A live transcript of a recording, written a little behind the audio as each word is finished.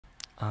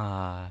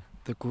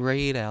The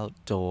great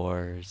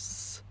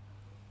outdoors.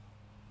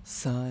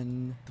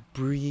 Sun, the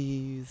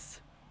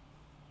breeze,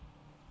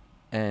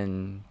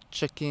 and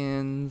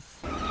chickens.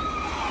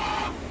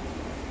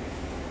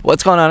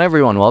 What's going on,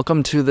 everyone?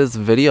 Welcome to this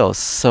video.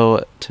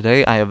 So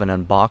today I have an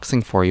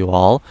unboxing for you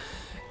all.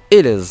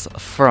 It is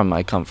from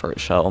my comfort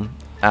show,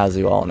 as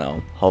you all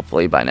know,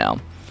 hopefully by now.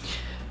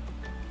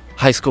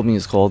 High School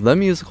Musical,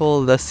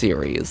 the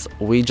series.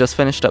 We just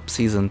finished up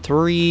season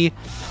 3.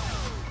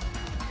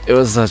 It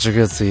was such a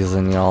good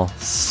season, y'all.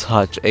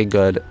 Such a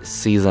good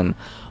season.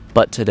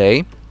 But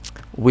today,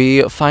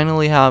 we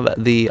finally have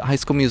the High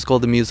School Musical,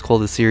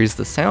 the series,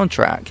 the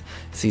soundtrack,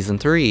 season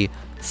 3,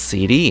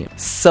 CD.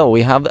 So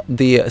we have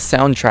the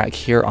soundtrack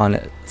here on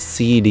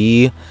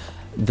CD.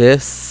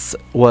 This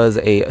was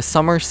a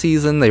summer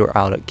season. They were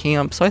out at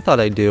camp, so I thought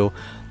I'd do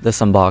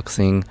this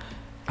unboxing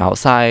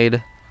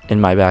outside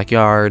in my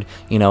backyard.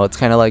 You know, it's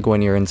kind of like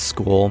when you're in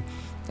school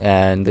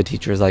and the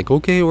teacher's like,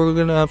 okay, we're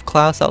gonna have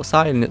class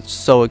outside, and it's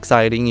so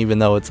exciting, even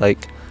though it's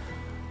like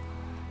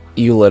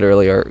you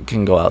literally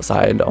can go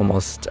outside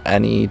almost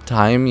any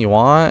time you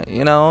want.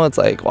 You know, it's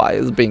like, why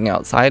is being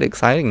outside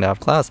exciting to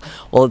have class?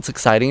 Well, it's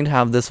exciting to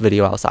have this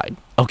video outside.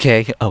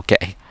 Okay.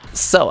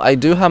 So I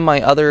do have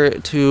my other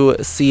 2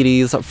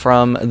 CDs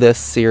from this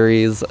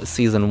series,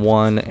 season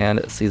 1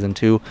 and season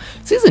 2.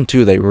 Season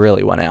 2, they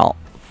really went out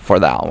for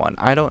that one.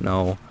 I don't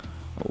know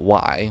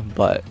why,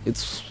 but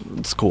it's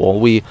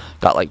cool. We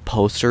got like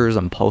posters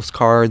and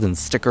postcards and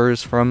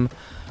stickers from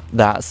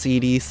that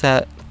CD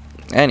set.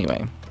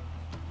 Anyway,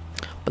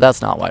 but that's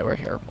not why we're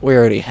here. We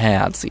already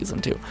had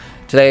season 2.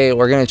 Today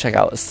we're gonna check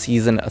out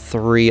season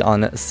 3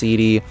 on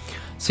CD.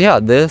 So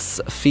yeah,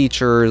 this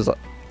features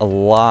a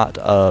lot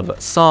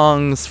of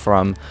songs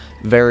from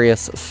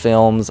various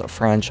films,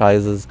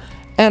 franchises,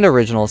 and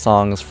original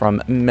songs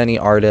from many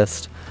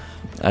artists.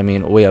 I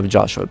mean, we have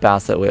Joshua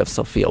Bassett, we have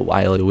Sophia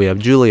Wiley, we have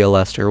Julia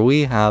Lester,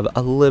 we have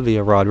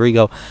Olivia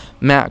Rodrigo,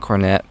 Matt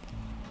Cornett,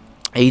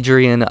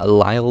 Adrian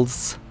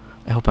Lyles.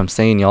 I hope I'm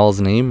saying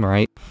y'all's name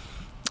right.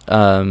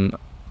 You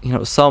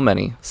know, so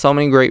many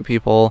great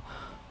people.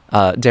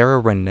 Dara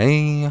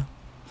Renee.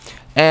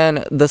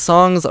 And the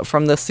songs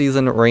from this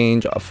season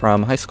range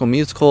from High School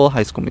Musical,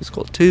 High School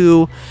Musical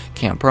 2,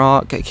 Camp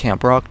Rock,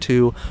 Camp Rock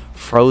 2,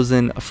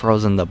 Frozen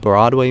the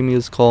Broadway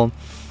musical,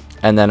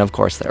 and then of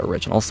course their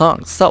original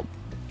songs. So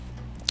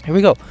here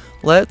we go.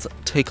 Let's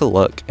take a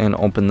look and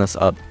open this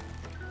up,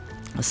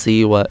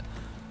 see what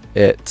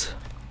it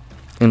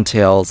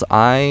entails.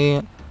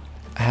 I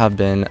have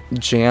been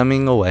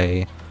jamming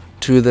away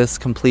to this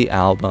complete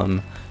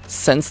album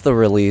since the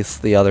release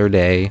the other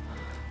day.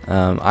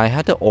 I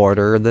had to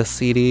order this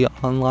CD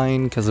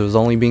online because it was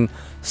only being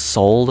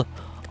sold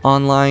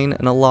online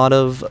in a lot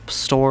of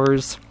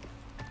stores.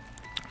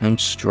 I'm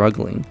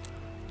struggling.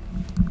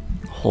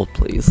 Hold,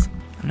 please.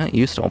 I'm not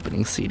used to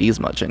opening CDs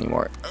much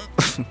anymore.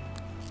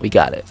 We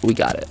got it.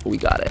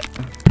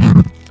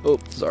 Oh,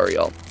 sorry,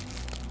 y'all.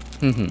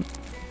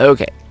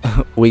 Okay,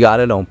 we got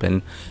it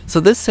open. So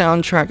this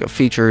soundtrack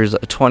features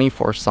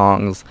 24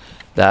 songs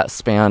that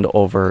spanned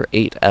over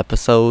 8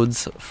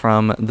 episodes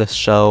from the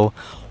show.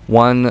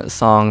 One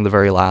song, the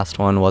very last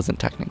one, wasn't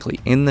technically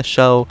in the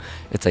show.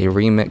 It's a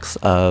remix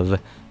of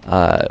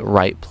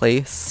Right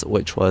Place,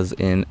 which was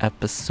in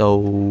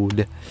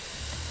episode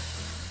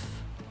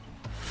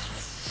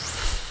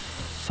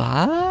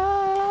 5?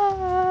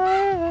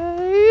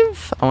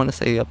 I want to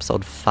say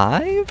episode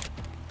 5?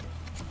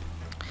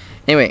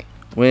 Anyway,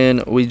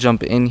 when we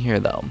jump in here,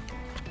 though,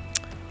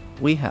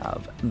 we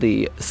have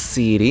the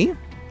CD,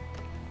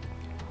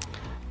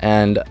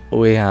 and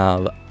we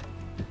have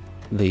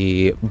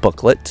the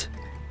booklet.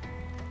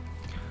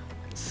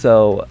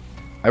 So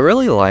I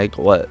really like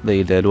what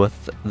they did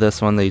with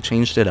this one. They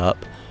changed it up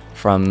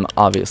from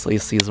obviously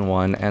season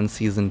 1 and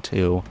season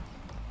 2,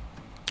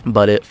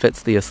 but it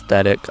fits the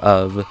aesthetic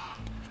of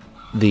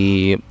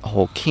the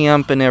whole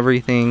camp and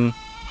everything.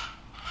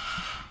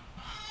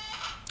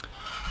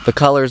 The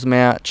colors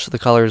match the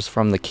colors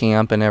from the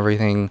camp and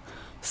everything,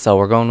 so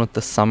we're going with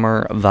the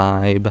summer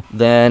vibe.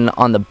 Then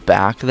on the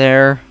back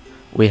there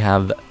we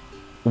have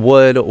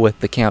wood with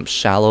the Camp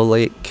Shallow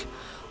Lake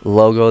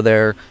logo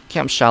there.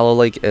 Camp Shallow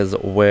Lake is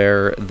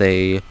where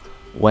they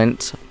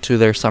went to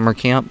their summer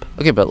camp.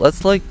 Okay, but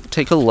let's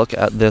take a look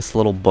at this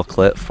little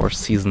booklet for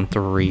season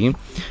 3.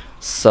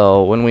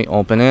 So when we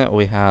open it,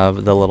 we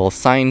have the little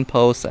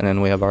signpost, and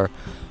then we have our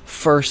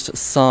first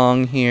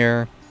song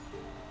here.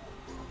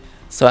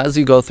 So as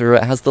you go through,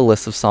 it has the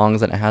list of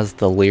songs, and it has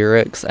the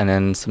lyrics, and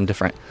then some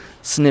different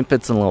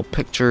snippets and little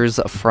pictures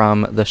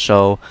from the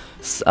show,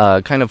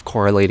 kind of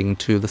correlating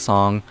to the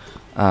song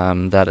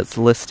that it's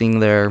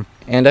listing there.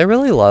 And I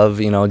really love,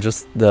 you know,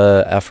 just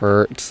the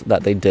effort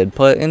that they did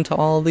put into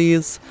all of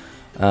these,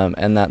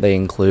 and that they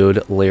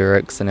include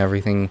lyrics and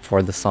everything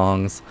for the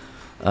songs.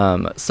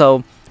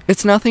 So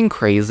it's nothing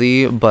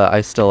crazy, but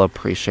I still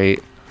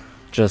appreciate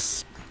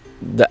just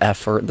the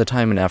effort, the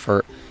time and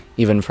effort,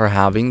 even for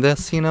having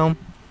this, you know.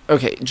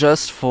 Okay,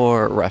 just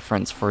for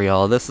reference for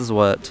y'all, this is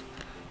what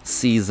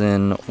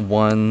season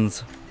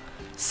 1's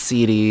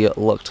CD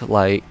looked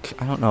like.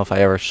 I don't know if I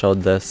ever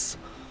showed this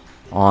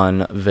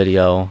on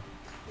video.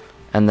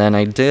 And then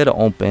I did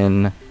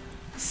open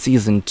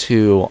Season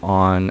 2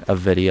 on a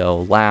video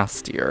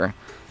last year.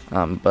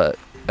 But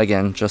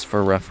again, just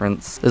for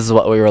reference, this is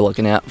what we were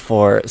looking at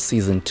for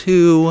Season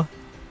 2.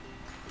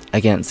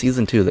 Again,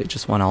 Season 2, they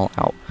just went all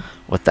out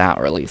with that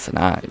release, and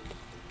I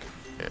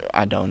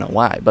don't know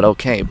why, but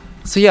okay.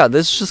 So yeah,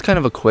 this is just kind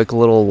of a quick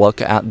little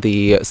look at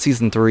the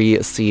Season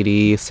 3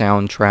 CD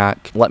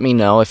soundtrack. Let me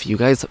know if you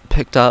guys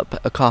picked up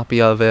a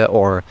copy of it,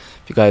 or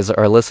if you guys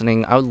are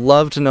listening. I would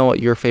love to know what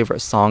your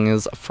favorite song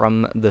is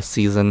from the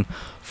season,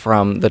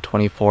 from the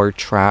 24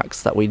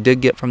 tracks that we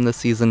did get from the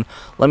season.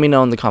 Let me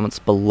know in the comments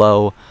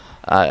below.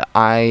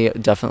 I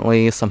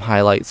definitely, some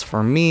highlights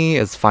for me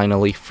is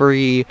Finally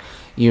Free,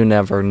 You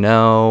Never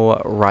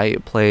Know,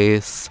 Right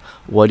Place,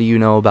 What Do You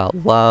Know About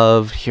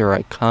Love, Here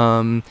I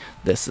Come,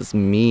 This Is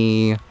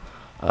Me,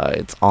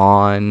 It's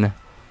On,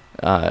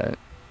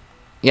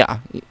 yeah,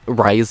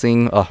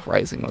 Rising. Oh,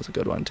 Rising was a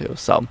good one too.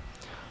 So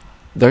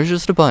there's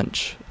just a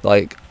bunch.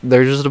 Like,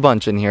 there's just a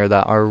bunch in here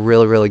that are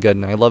really, really good,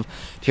 and I love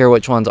to hear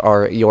which ones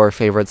are your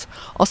favorites.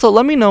 Also,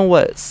 let me know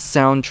what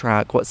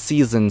soundtrack, what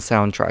season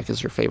soundtrack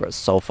is your favorite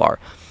so far.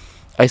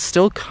 I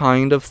still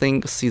kind of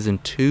think Season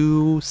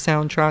 2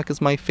 soundtrack is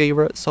my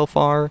favorite so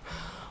far,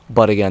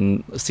 but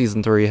again,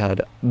 Season 3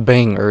 had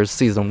bangers,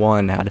 Season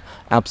 1 had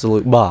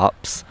absolute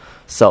bops,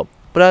 so,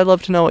 but I'd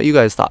love to know what you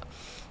guys thought.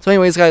 So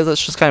anyways, guys,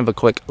 that's just kind of a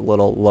quick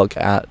little look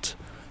at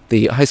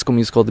the High School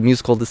Musical,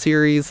 the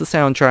series, the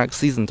soundtrack,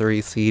 Season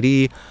 3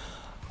 CD.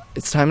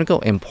 It's time to go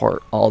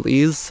import all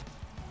these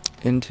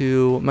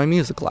into my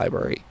music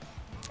library.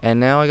 And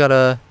now I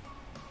gotta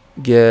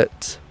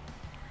get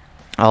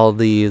all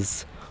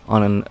these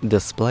on a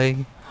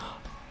display,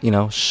 you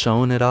know,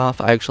 showing it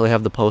off. I actually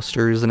have the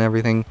posters and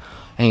everything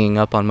hanging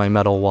up on my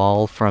metal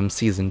wall from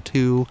Season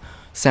 2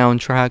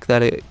 soundtrack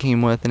that it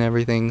came with and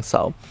everything.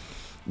 So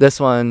this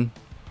one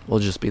will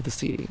just be the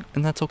CD,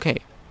 and that's okay.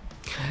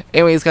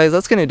 Anyways, guys,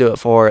 that's gonna do it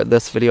for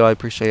this video. I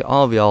appreciate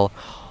all of y'all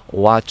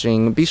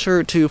watching. Be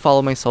sure to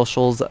follow my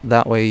socials,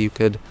 that way you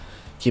could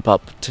keep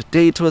up to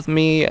date with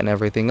me and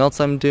everything else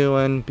I'm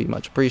doing. Be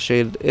much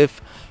appreciated.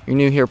 If you're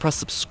new here, press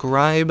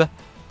subscribe,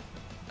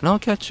 and I'll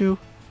catch you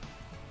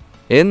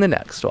in the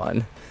next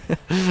one.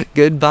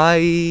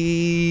 Goodbye.